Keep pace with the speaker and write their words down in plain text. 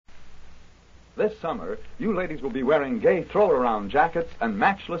This summer, you ladies will be wearing gay throw-around jackets and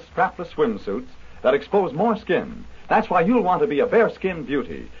matchless strapless swimsuits that expose more skin. That's why you'll want to be a bare-skin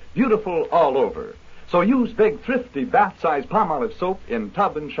beauty, beautiful all over. So use big, thrifty, bath-size Palmolive soap in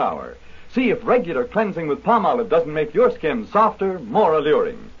tub and shower. See if regular cleansing with Palmolive doesn't make your skin softer, more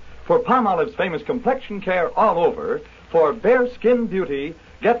alluring. For Palmolive's famous complexion care all over, for bare-skin beauty,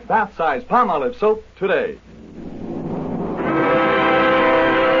 get bath-size Palmolive soap today.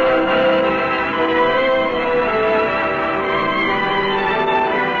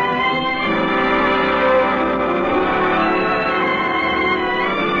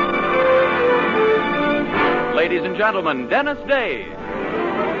 Ladies and gentlemen, Dennis Day. Oh,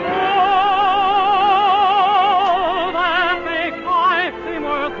 that makes life seem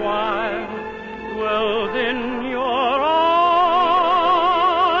worthwhile, dwells in your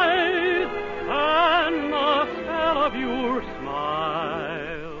eyes, and the spell of your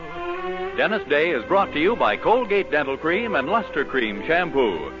smile. Dennis Day is brought to you by Colgate Dental Cream and Luster Cream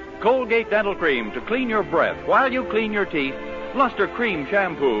Shampoo. Colgate Dental Cream to clean your breath while you clean your teeth. Luster Cream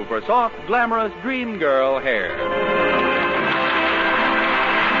Shampoo for soft, glamorous dream girl hair.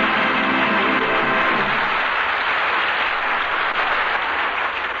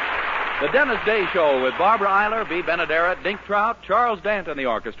 The Dennis Day Show with Barbara Eiler, B. Benaderet, Dink Trout, Charles Dant and the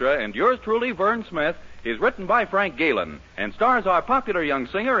orchestra, and yours truly, Vern Smith, is written by Frank Galen and stars our popular young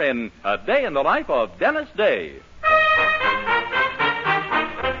singer in A Day in the Life of Dennis Day.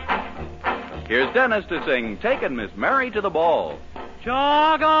 Here's Dennis to sing Takin' Miss Mary to the Ball.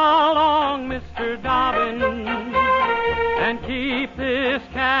 Jog along, Mr. Dobbin, and keep this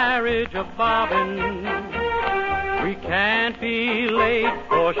carriage a-bobbin'. We can't be late,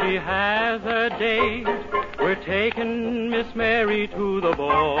 for she has a date. We're taking Miss Mary to the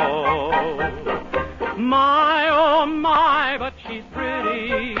ball. My, oh my, but she's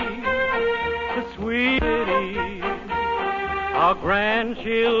pretty, the sweet lady. How grand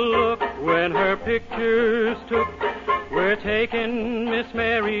she'll look when her picture's took. We're taking Miss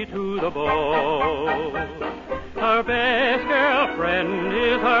Mary to the ball. Her best girlfriend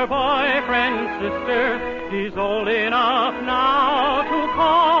is her boyfriend's sister. He's old enough now to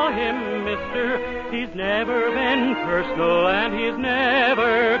call him mister. He's never been personal and he's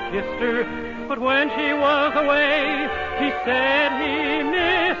never kissed her. But when she was away, he said he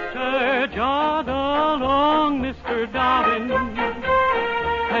missed her. Jog along, Mr. Dobbin,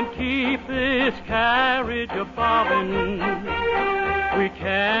 and keep this carriage a-bobbin'. We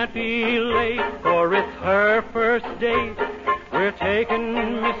can't be late, for it's her first date. We're taking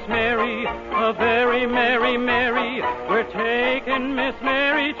Miss Mary, a very merry Mary. We're taking Miss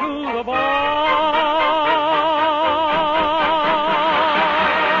Mary to the ball.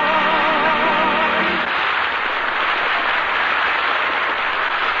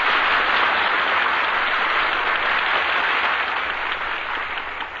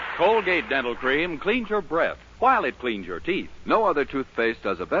 Colgate Dental Cream cleans your breath while it cleans your teeth. No other toothpaste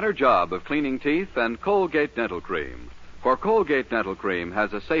does a better job of cleaning teeth than Colgate Dental Cream. For Colgate Dental Cream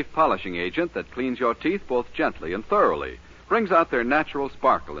has a safe polishing agent that cleans your teeth both gently and thoroughly, brings out their natural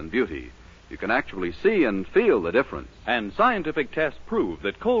sparkle and beauty. You can actually see and feel the difference. And scientific tests prove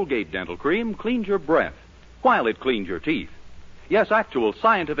that Colgate Dental Cream cleans your breath while it cleans your teeth. Yes, actual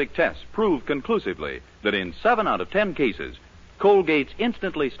scientific tests prove conclusively that in 7 out of 10 cases, Colgate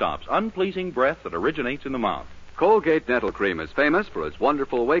instantly stops unpleasing breath that originates in the mouth. Colgate Dental Cream is famous for its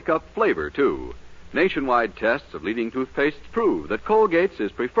wonderful wake-up flavor, too. Nationwide tests of leading toothpastes prove that Colgate's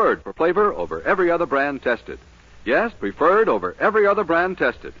is preferred for flavor over every other brand tested. Yes, preferred over every other brand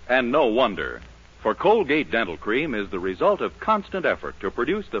tested. And no wonder, for Colgate Dental Cream is the result of constant effort to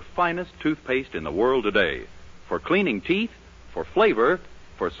produce the finest toothpaste in the world today. For cleaning teeth, for flavor,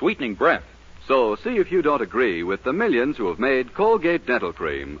 for sweetening breath. So see if you don't agree with the millions who have made Colgate Dental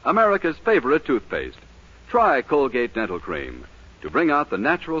Cream America's favorite toothpaste. Try Colgate Dental Cream to bring out the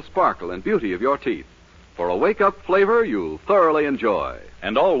natural sparkle and beauty of your teeth. For a wake-up flavor you'll thoroughly enjoy.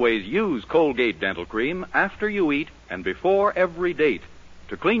 And always use Colgate Dental Cream after you eat and before every date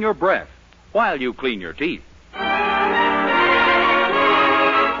to clean your breath while you clean your teeth.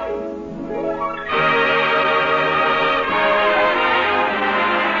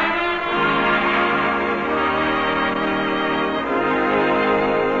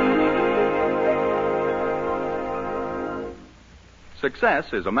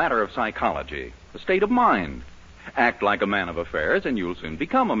 Success is a matter of psychology, a state of mind. Act like a man of affairs, and you'll soon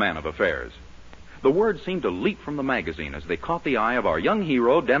become a man of affairs. The words seemed to leap from the magazine as they caught the eye of our young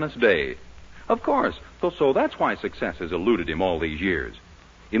hero, Dennis Day. Of course, so that's why success has eluded him all these years.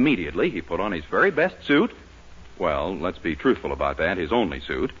 Immediately, he put on his very best suit. Well, let's be truthful about that, his only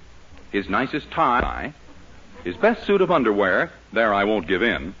suit. his nicest tie, his best suit of underwear, there I won't give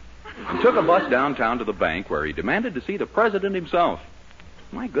in, and took a bus downtown to the bank where he demanded to see the president himself.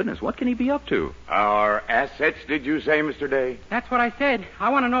 My goodness, what can he be up to? Our assets, did you say, Mr. Day? That's what I said. I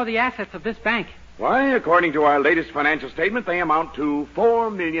want to know the assets of this bank. Why, according to our latest financial statement, they amount to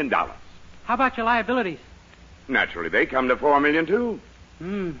 $4 million. How about your liabilities? Naturally, they come to $4 million, too.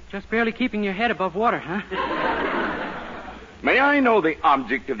 Just barely keeping your head above water, huh? May I know the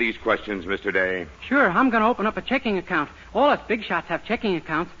object of these questions, Mr. Day? Sure, I'm going to open up a checking account. All us big shots have checking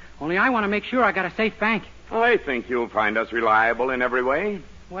accounts, only I want to make sure I got a safe bank. I think you'll find us reliable in every way.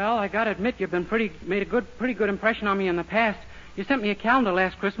 Well, I got to admit you've been made a pretty good impression on me in the past. You sent me a calendar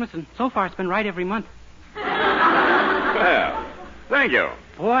last Christmas, and so far it's been right every month. Well, thank you.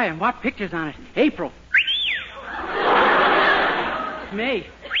 Boy, and what pictures on it. April. May.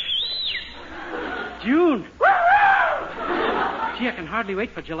 June. Gee, I can hardly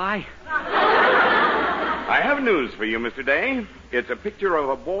wait for July. I have news for you, Mr. Day. It's a picture of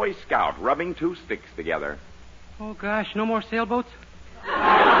a Boy Scout rubbing two sticks together. Oh, gosh, no more sailboats?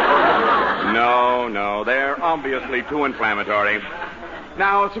 No, they're obviously too inflammatory.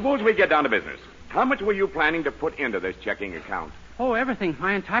 Now, suppose we get down to business. How much were you planning to put into this checking account? Oh, everything.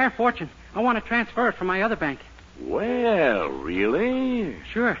 My entire fortune. I want to transfer it from my other bank. Well, really?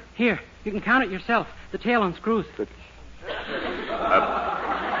 Sure. Here, you can count it yourself. The tail unscrews.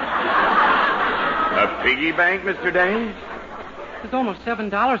 A piggy bank, Mr. Day? There's almost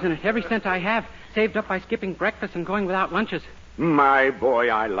 $7 in it, every cent I have, saved up by skipping breakfast and going without lunches. My boy,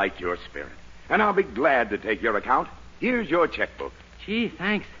 I like your spirit. And I'll be glad to take your account. Here's your checkbook. Gee,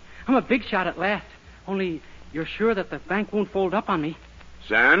 thanks. I'm a big shot at last. Only, you're sure that the bank won't fold up on me?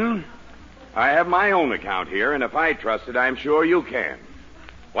 Son, I have my own account here, and if I trust it, I'm sure you can.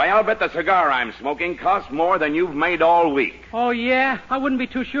 Why, I'll bet the cigar I'm smoking costs more than you've made all week. Oh, yeah? I wouldn't be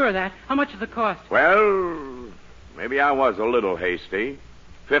too sure of that. How much does it cost? Well, maybe I was a little hasty.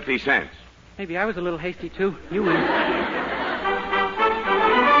 50 cents. Maybe I was a little hasty, too. You win.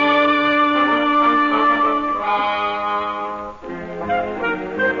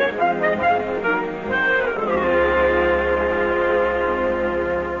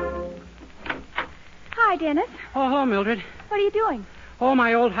 Hi, Dennis. Oh, hello, Mildred. What are you doing? Oh,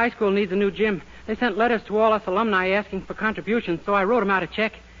 my old high school needs a new gym. They sent letters to all us alumni asking for contributions, so I wrote them out a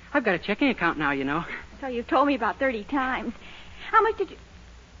check. I've got a checking account now, you know. So you've told me about 30 times. How much did you...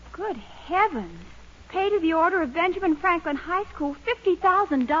 Good heavens. Pay to the order of Benjamin Franklin High School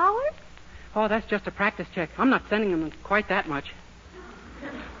 $50,000? Oh, that's just a practice check. I'm not sending them quite that much.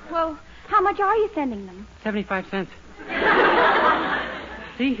 Well, how much are you sending them? 75 cents.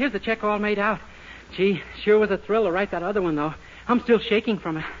 See, here's the check all made out. Gee, sure was a thrill to write that other one, though. I'm still shaking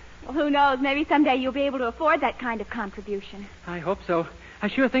from it. Well, who knows? Maybe someday you'll be able to afford that kind of contribution. I hope so. I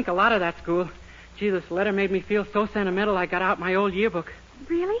sure think a lot of that school. Gee, this letter made me feel so sentimental I got out my old yearbook.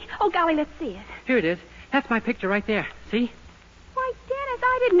 Really? Oh, golly, let's see it. Here it is. That's my picture right there. See? Why, Dennis,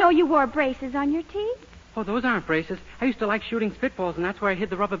 I didn't know you wore braces on your teeth. Oh, those aren't braces. I used to like shooting spitballs, and that's where I hid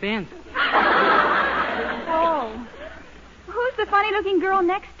the rubber bands. Oh. Who's the funny-looking girl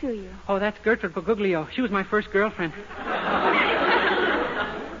next to you? Oh, that's Gertrude Bergoglio. She was my first girlfriend.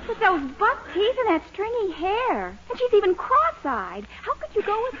 With those buck teeth and that stringy hair. And she's even cross-eyed. How could you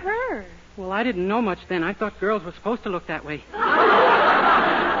go with her? Well, I didn't know much then. I thought girls were supposed to look that way.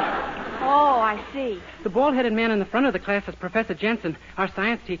 Oh, I see. The bald-headed man in the front of the class is Professor Jensen, our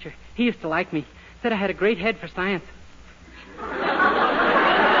science teacher. He used to like me. Said I had a great head for science.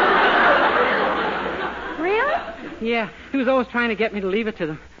 Really? Yeah, he was always trying to get me to leave it to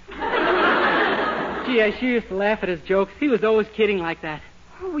them. Gee, I sure used to laugh at his jokes. He was always kidding like that.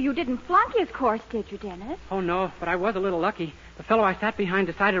 Oh, you didn't flunk his course, did you, Dennis? Oh, no, but I was a little lucky. The fellow I sat behind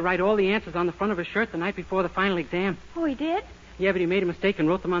decided to write all the answers on the front of his shirt the night before the final exam. Oh, he did? Yeah, but he made a mistake and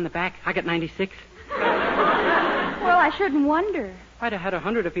wrote them on the back. I got 96. Well, I shouldn't wonder. I'd have had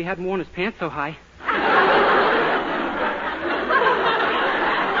 100 if he hadn't worn his pants so high.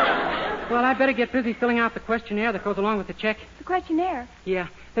 Well, I better get busy filling out the questionnaire that goes along with the check. The questionnaire? Yeah,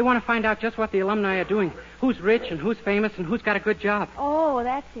 they want to find out just what the alumni are doing. Who's rich and who's famous and who's got a good job. Oh,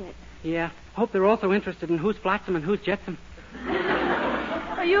 that's it. Yeah, hope they're also interested in who's flotsam and who's jetsam.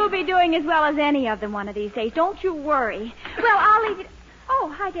 Well, you'll be doing as well as any of them one of these days. Don't you worry. Well, I'll leave you...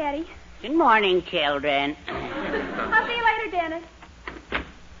 Oh, hi, Daddy. Good morning, children. I'll see you later, Dennis.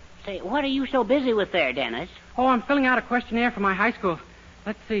 Say, what are you so busy with there, Dennis? Oh, I'm filling out a questionnaire for my high school.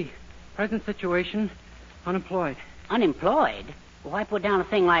 Let's see. Present situation, unemployed. Unemployed? Why put down a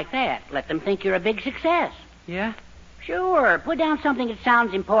thing like that? Let them think you're a big success. Yeah? Sure. Put down something that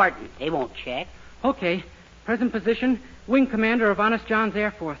sounds important. They won't check. Okay. Present position, wing commander of Honest John's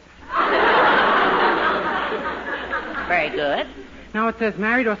Air Force. Very good. Now it says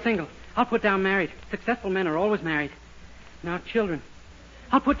married or single. I'll put down married. Successful men are always married. Now children.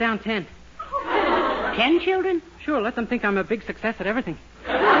 I'll put down 10. 10 children? Sure, let them think I'm a big success at everything.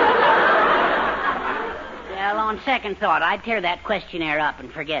 Well, on second thought, I'd tear that questionnaire up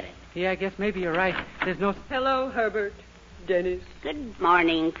and forget it. Yeah, I guess maybe you're right. There's no... Hello, Herbert. Dennis. Good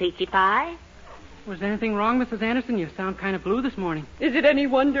morning, Peachy Pie. Was there anything wrong, Mrs. Anderson? You sound kind of blue this morning. Is it any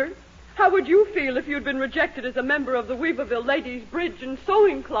wonder? How would you feel if you'd been rejected as a member of the Weaverville Ladies' Bridge and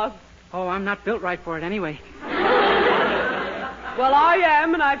Sewing Club? Oh, I'm not built right for it anyway. Well, I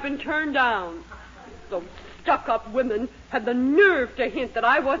am, and I've been turned down. Those stuck-up women had the nerve to hint that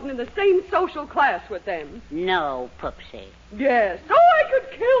I wasn't in the same social class with them. No, Pupsy. Yes. Oh, I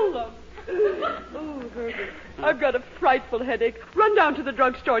could kill them. Oh, Herbert, I've got a frightful headache. Run down to the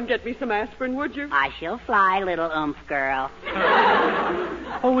drugstore and get me some aspirin, would you? I shall fly, little oomph girl.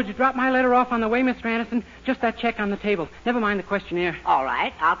 Oh, would you drop my letter off on the way, Mr. Anderson? Just that check on the table. Never mind the questionnaire. All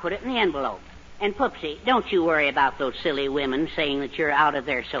right, I'll put it in the envelope. And, Pupsy, don't you worry about those silly women saying that you're out of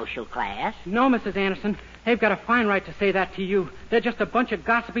their social class. No, Mrs. Anderson. They've got a fine right to say that to you. They're just a bunch of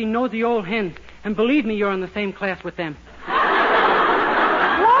gossipy, nosy old hens. And believe me, you're in the same class with them.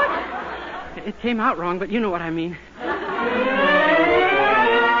 What? It came out wrong, but you know what I mean.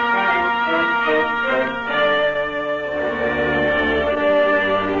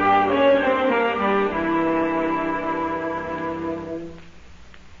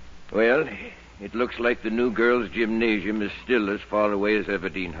 Well, it looks like the new girls' gymnasium is still as far away as ever,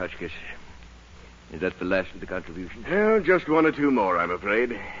 Dean Hotchkiss. Is that the last of the contributions? Well, just one or two more, I'm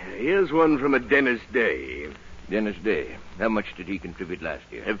afraid. Here's one from a Dennis Day. Dennis Day. How much did he contribute last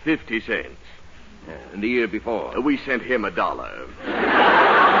year? 50 cents. And the year before? We sent him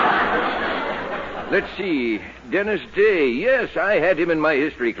 $1. Let's see. Dennis Day. Yes, I had him in my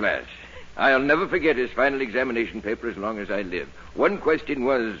history class. I'll never forget his final examination paper as long as I live. One question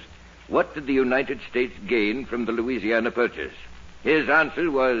was, what did the United States gain from the Louisiana Purchase? His answer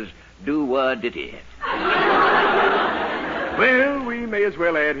was, do-wah-ditty. Well, we may as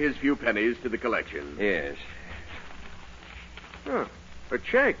well add his few pennies to the collection. Yes. Oh, a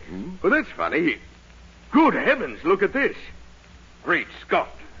check. Well, that's funny. Good heavens, look at this. Great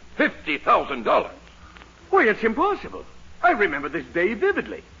Scott. $50,000. Why, it's impossible. I remember this day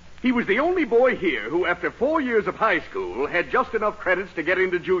vividly. He was the only boy here who, after 4 years of high school, had just enough credits to get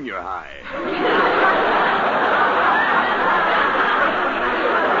into junior high.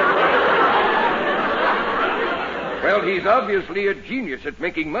 Well, he's obviously a genius at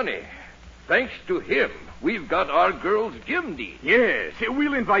making money. Thanks to him, we've got our girls' gym, Dean. Yes,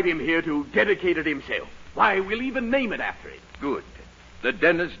 we'll invite him here to dedicate it himself. Why, we'll even name it after it. Good. The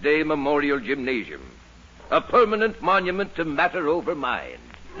Dennis Day Memorial Gymnasium. A permanent monument to matter over mind.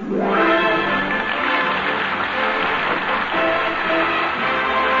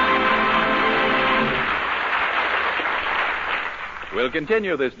 We'll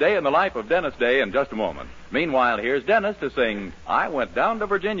continue this day in the life of Dennis Day in just a moment. Meanwhile, here's Dennis to sing I Went Down to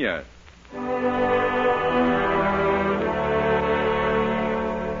Virginia.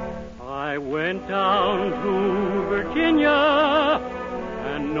 I went down to Virginia,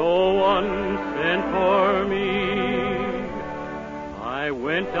 and no one sent for me. I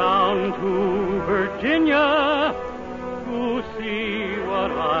went down to Virginia to see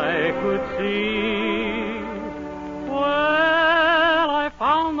what I could see. Well, I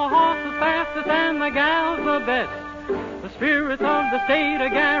found the horses fastest and the gals the best. The spirits of the state a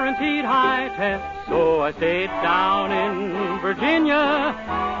guaranteed high test. So I stayed down in Virginia,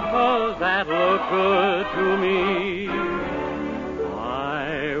 'cause that looked good to me.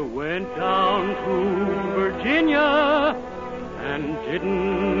 I went down to Virginia and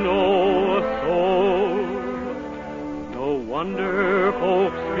didn't know a soul. No wonder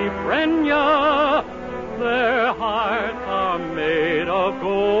folks befriend ya, their hearts are made of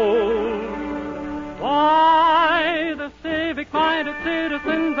gold. Why, the civic-minded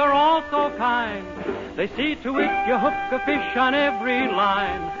citizens are all so kind. They see to it you hook a fish on every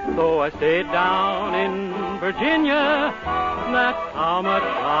line. So I stayed down in Virginia, that's how much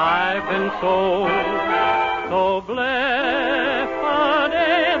I've been sold. So bless the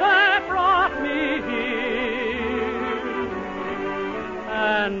day that brought me here,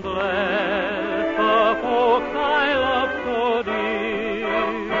 and bless the folks I love so dear.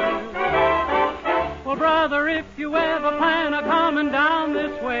 Well, brother, if you ever plan a coming down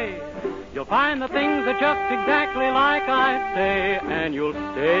this way, you'll find the things are just exactly like I say, and you'll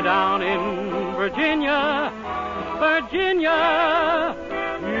stay down in Virginia, Virginia,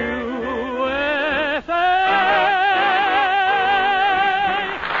 USA.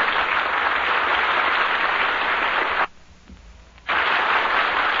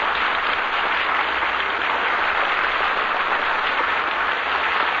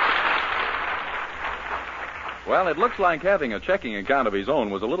 Well, it looks like having a checking account of his own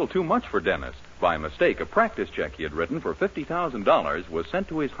was a little too much for Dennis. By mistake, a practice check he had written for $50,000 was sent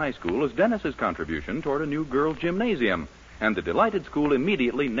to his high school as Dennis's contribution toward a new girls' gymnasium. And the delighted school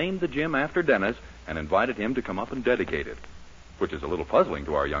immediately named the gym after Dennis and invited him to come up and dedicate it. Which is a little puzzling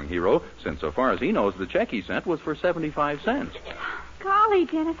to our young hero, since so far as he knows, the check he sent was for 75 cents. Golly,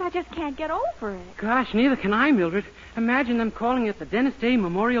 Dennis, I just can't get over it. Gosh, neither can I, Mildred. Imagine them calling it the Dennis Day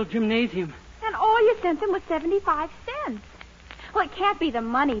Memorial Gymnasium. And all you sent them was 75 cents. Well, it can't be the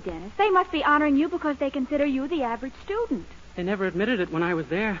money, Dennis. They must be honoring you because they consider you the average student. They never admitted it when I was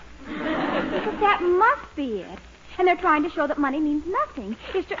there. But that must be it. And they're trying to show that money means nothing.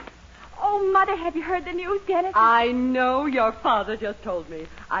 It's just... Oh, Mother, have you heard the news, Dennis? I know. Your father just told me.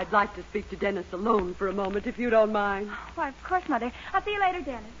 I'd like to speak to Dennis alone for a moment, if you don't mind. Why, of course, Mother. I'll see you later,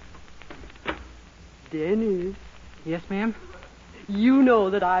 Dennis. Dennis, Yes, ma'am? you know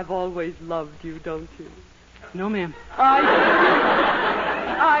that I've always loved you, don't you? No, ma'am. I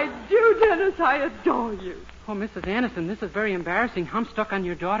do, Dennis. I adore you. Oh, Mrs. Anderson, this is very embarrassing. I'm stuck on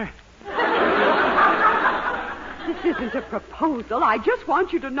your daughter. This isn't a proposal. I just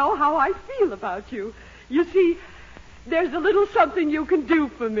want you to know how I feel about you. You see, there's a little something you can do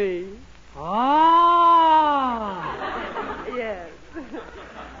for me. Oh! Yes.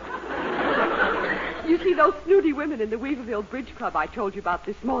 You see, those snooty women in the Weaverville Bridge Club I told you about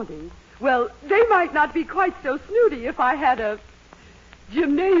this morning, well, they might not be quite so snooty if I had a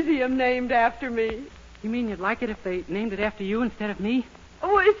gymnasium named after me. You mean you'd like it if they named it after you instead of me?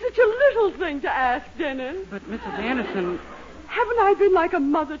 Oh, it's such a little thing to ask, Dennis. But, Mrs. Anderson... Haven't I been like a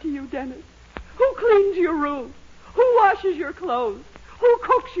mother to you, Dennis? Who cleans your room? Who washes your clothes? Who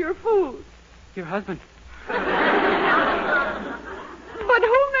cooks your food? Your husband. But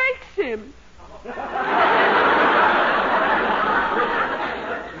who makes him?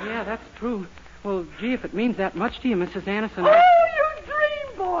 Yeah, that's true. Well, gee, if it means that much to you, Mrs. Anderson... Oh, you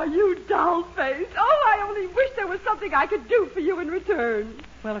dream boy, you doll face. Oh, I only wish there was something I could do for you in return.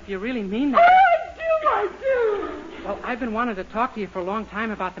 Well, if you really mean Oh, that... I do. Well, I've been wanting to talk to you for a long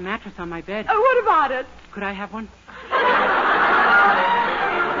time about the mattress on my bed. What about it? Could I have one?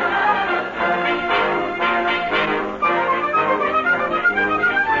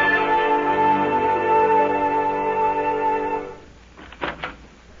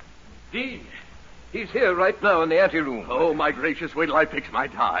 Dean, he's here right now in the anteroom. Oh, my gracious, wait till I fix my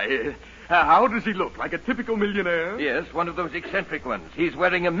tie. How does he look? Like a typical millionaire? Yes, one of those eccentric ones. He's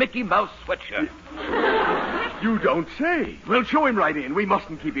wearing a Mickey Mouse sweatshirt. You don't say. Well, show him right in. We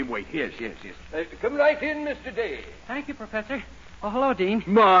mustn't keep him waiting. Yes. Come right in, Mr. Day. Thank you, Professor. Oh, hello, Dean.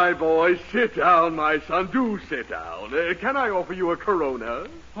 My boy, sit down, my son. Do sit down. Can I offer you a Corona?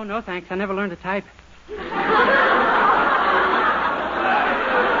 Oh, no, thanks. I never learned to type.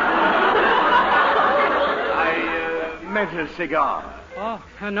 I meant a cigar. Oh,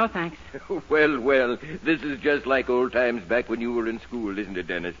 no, thanks. Well, this is just like old times back when you were in school, isn't it,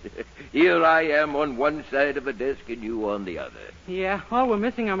 Dennis? Here I am on one side of a desk and you on the other. Yeah, all we're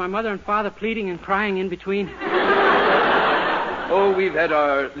missing are my mother and father pleading and crying in between. Oh, we've had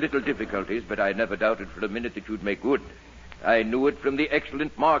our little difficulties, but I never doubted for a minute that you'd make good. I knew it from the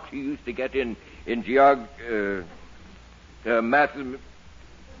excellent marks you used to get in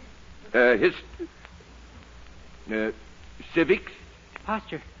civics.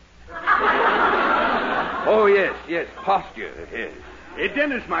 Posture. Oh, yes, posture, yes.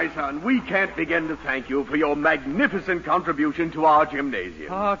 Dennis, my son, we can't begin to thank you for your magnificent contribution to our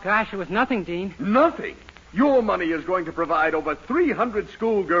gymnasium. Oh, gosh, it was nothing, Dean. Nothing. Your money is going to provide over 300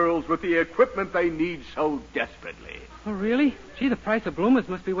 schoolgirls with the equipment they need so desperately. Oh, really? Gee, the price of bloomers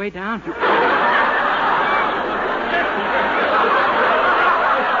must be way down.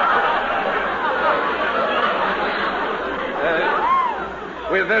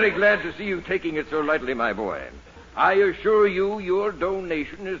 We're very glad to see you taking it so lightly, my boy. I assure you your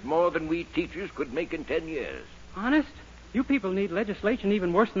donation is more than we teachers could make in 10 years. Honest? You people need legislation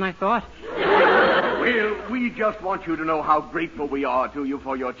even worse than I thought. Well, we just want you to know how grateful we are to you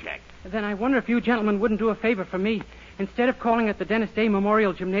for your check. Then I wonder if you gentlemen wouldn't do a favor for me. Instead of calling it the Dennis Day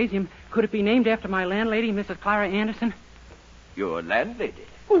Memorial Gymnasium, could it be named after my landlady, Mrs. Clara Anderson? Your landlady?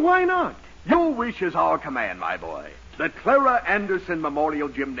 Well, why not? Your wish is our command, my boy. The Clara Anderson Memorial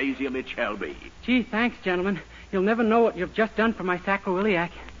Gymnasium it shall be. Gee, thanks, gentlemen. You'll never know what you've just done for my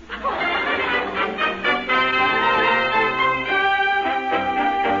sacroiliac.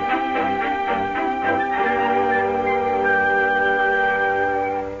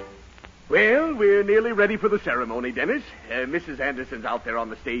 Well, we're nearly ready for the ceremony, Dennis. Mrs. Anderson's out there on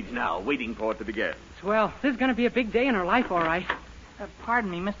the stage now, waiting for it to begin. Well, this is going to be a big day in her life, all right.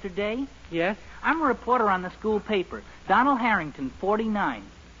 Pardon me, Mr. Day? Yes? I'm a reporter on the school paper. Donald Harrington, 49.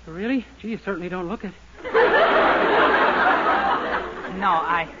 Really? Gee, you certainly don't look it. No,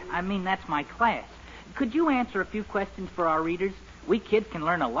 I mean that's my class. Could you answer a few questions for our readers? We kids can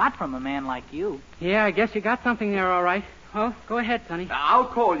learn a lot from a man like you. Yeah, I guess you got something there, all right. Well, go ahead, Sonny. I'll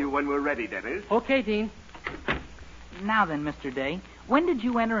call you when we're ready, Dennis. Okay, Dean. Now then, Mr. Day, when did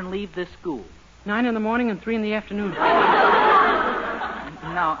you enter and leave this school? 9 in the morning and 3 in the afternoon. No,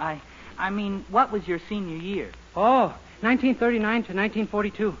 I mean, what was your senior year? Oh, 1939 to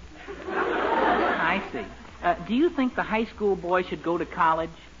 1942. I see. Do you think the high school boy should go to college?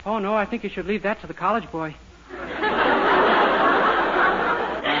 Oh, no, I think you should leave that to the college boy.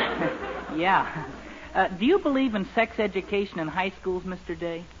 Yeah. Do you believe in sex education in high schools, Mr.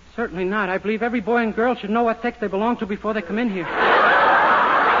 Day? Certainly not. I believe every boy and girl should know what sex they belong to before they come in here.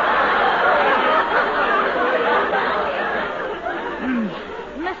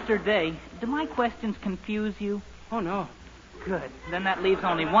 Mr. Day, do my questions confuse you? Oh, no. Good. Then that leaves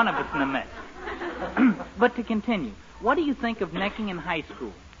only one of us in a mess. But to continue, what do you think of necking in high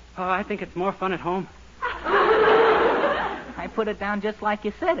school? Oh, I think it's more fun at home. I put it down just like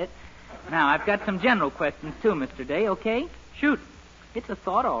you said it. Now, I've got some general questions, too, Mr. Day, okay? Shoot. It's a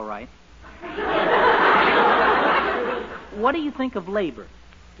thought, all right. What do you think of labor?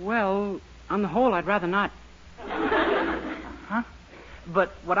 Well, on the whole, I'd rather not. Huh?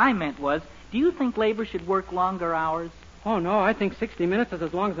 But what I meant was, do you think labor should work longer hours? Oh, no, I think 60 minutes is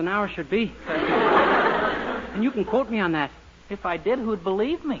as long as an hour should be. And you can quote me on that. If I did, who'd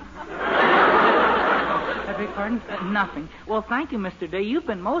believe me? I beg pardon? Nothing. Well, thank you, Mr. Day. You've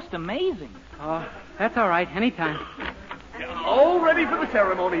been most amazing. Oh, that's all right. Anytime. All ready for the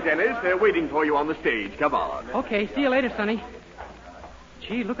ceremony, Dennis. They're waiting for you on the stage. Come on. Okay, see you later, Sonny.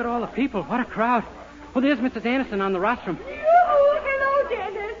 Gee, look at all the people. What a crowd. Oh, there's Mrs. Anderson on the rostrum. Hello,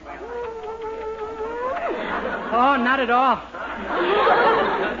 Dennis. Oh, not at all.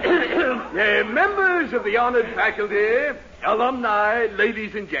 Members of the honored faculty, alumni,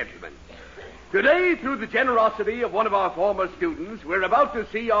 ladies and gentlemen. Today, through the generosity of one of our former students, we're about to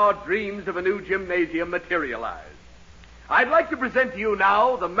see our dreams of a new gymnasium materialize. I'd like to present to you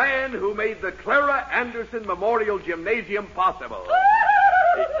now the man who made the Clara Anderson Memorial Gymnasium possible.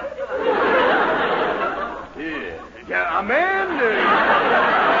 A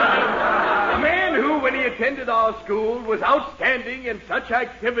man who, when he attended our school, was outstanding in such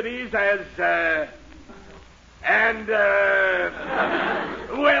activities as,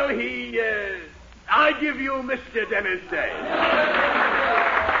 I give you Mr. Dennis Day.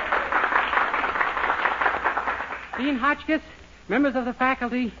 Dean Hotchkiss, members of the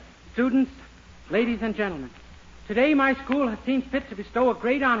faculty, students, ladies and gentlemen. Today my school has seen fit to bestow a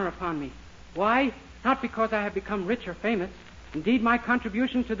great honor upon me. Why? Not because I have become rich or famous. Indeed, my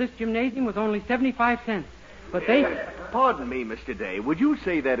contribution to this gymnasium was only 75 cents. But they... Pardon me, Mr. Day. Would you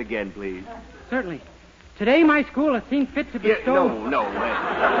say that again, please? Certainly. Today my school has seen fit to bestow... No.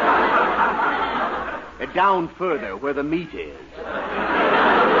 Down further, where the meat is.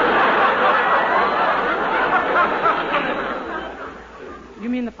 You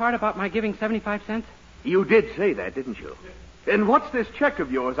mean the part about my giving 75 cents? You did say that, didn't you? And what's this check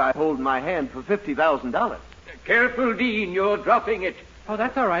of yours I hold in my hand for $50,000? Careful, Dean. You're dropping it. Oh,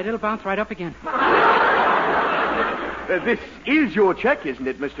 that's all right. It'll bounce right up again. This is your check, isn't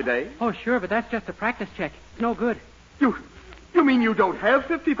it, Mr. Day? Oh, sure, but that's just a practice check. It's no good. You mean you don't have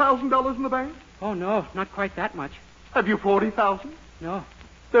 $50,000 in the bank? Oh, no, not quite that much. Have you 40,000? No.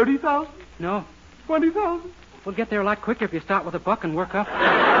 30,000? No. 20,000? We'll get there a lot quicker if you start with $1 and work up.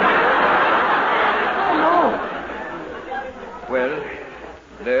 No. Well,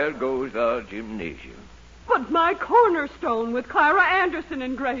 there goes our gymnasium. But my cornerstone with Clara Anderson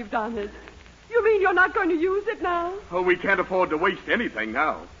engraved on it. You mean you're not going to use it now? Oh, we can't afford to waste anything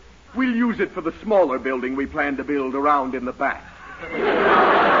now. We'll use it for the smaller building we plan to build around in the back. Oh,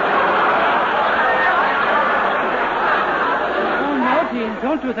 no, Dean,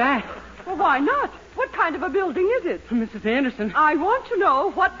 don't do that. Well, why not? What kind of a building is it? Mrs. Anderson. I want to know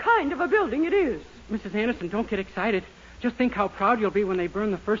what kind of a building it is. Mrs. Anderson, don't get excited. Just think how proud you'll be when they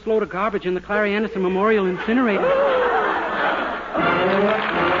burn the first load of garbage in the Clara Anderson Memorial Incinerator.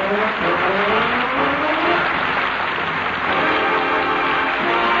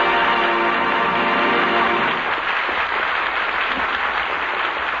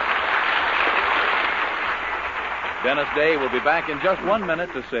 Dennis Day will be back in just 1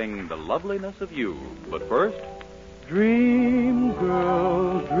 minute to sing The Loveliness of You. But first... Dream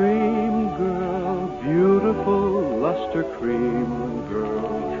girl, beautiful luster cream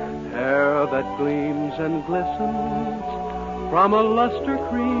girl, hair that gleams and glistens, from a luster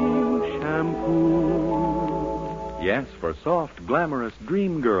cream shampoo. Yes, for soft, glamorous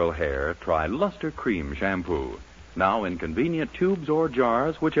dream girl hair, try Luster Cream Shampoo. Now in convenient tubes or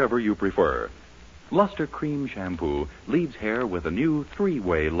jars, whichever you prefer. Luster Cream Shampoo leaves hair with a new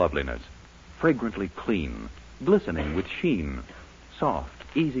three-way loveliness. Fragrantly clean, glistening with sheen, soft,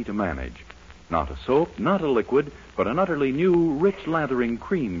 easy to manage. Not a soap, not a liquid, but an utterly new, rich lathering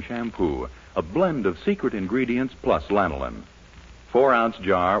cream shampoo. A blend of secret ingredients plus lanolin. 4-ounce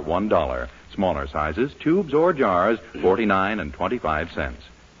jar, $1. Smaller sizes, tubes or jars, 49 and 25 cents.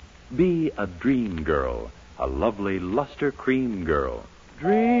 Be a dream girl, a lovely luster cream girl.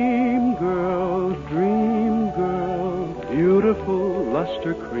 Dream girl, beautiful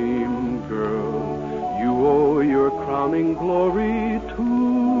luster cream girl, you owe your crowning glory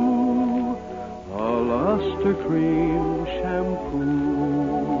to a luster cream shampoo.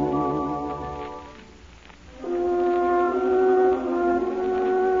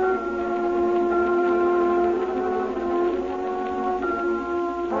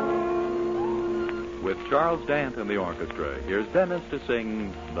 With Charles Dant and the orchestra, here's Dennis to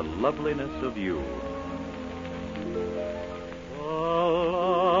sing The Loveliness of You. The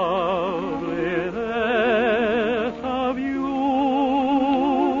loveliness of you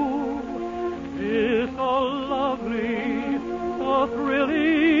is so lovely, so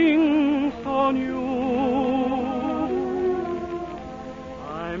thrilling, so new.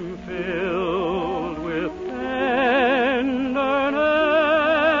 I'm filled with tenderness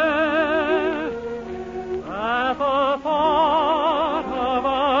at the thought of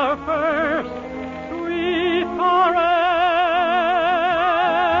our first sweet caress.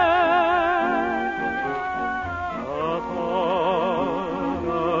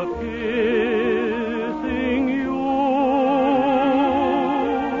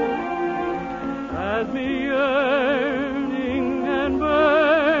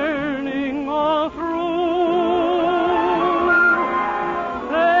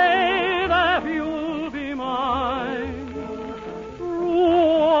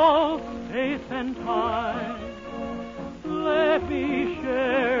 Let me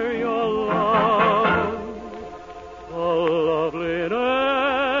share your love, the loveliness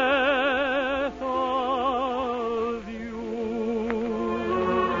of you.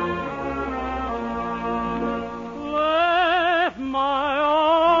 Let my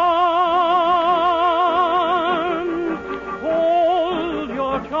arms hold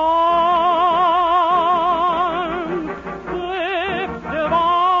your charms, lips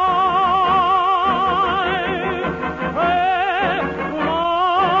divine.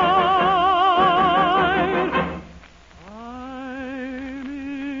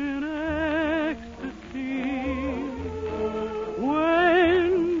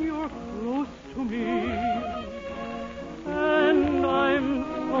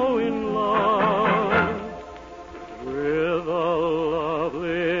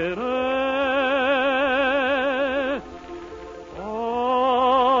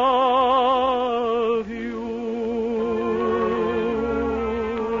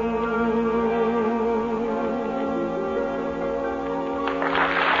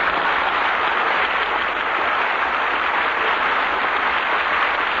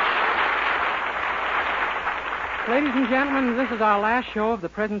 Ladies and gentlemen, this is our last show of the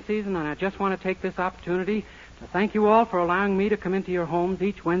present season, and I just want to take this opportunity to thank you all for allowing me to come into your homes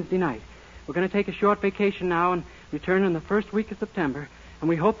each Wednesday night. We're going to take a short vacation now and return in the first week of September, and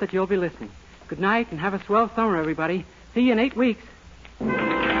we hope that you'll be listening. Good night, and have a swell summer, everybody. See you in 8 weeks.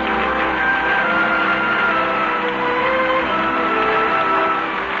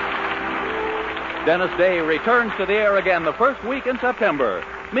 Dennis Day returns to the air again the first week in September.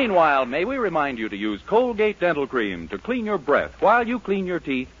 Meanwhile, may we remind you to use Colgate Dental Cream to clean your breath while you clean your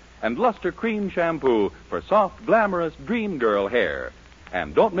teeth, and Luster Cream Shampoo for soft, glamorous dream girl hair.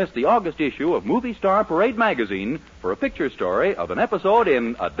 And don't miss the August issue of Movie Star Parade magazine for a picture story of an episode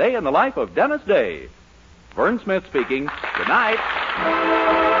in A Day in the Life of Dennis Day. Vern Smith speaking. Good night.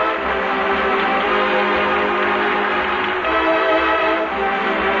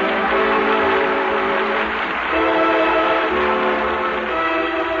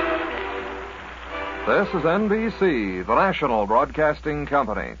 This is NBC, the national broadcasting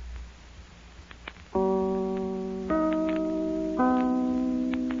company.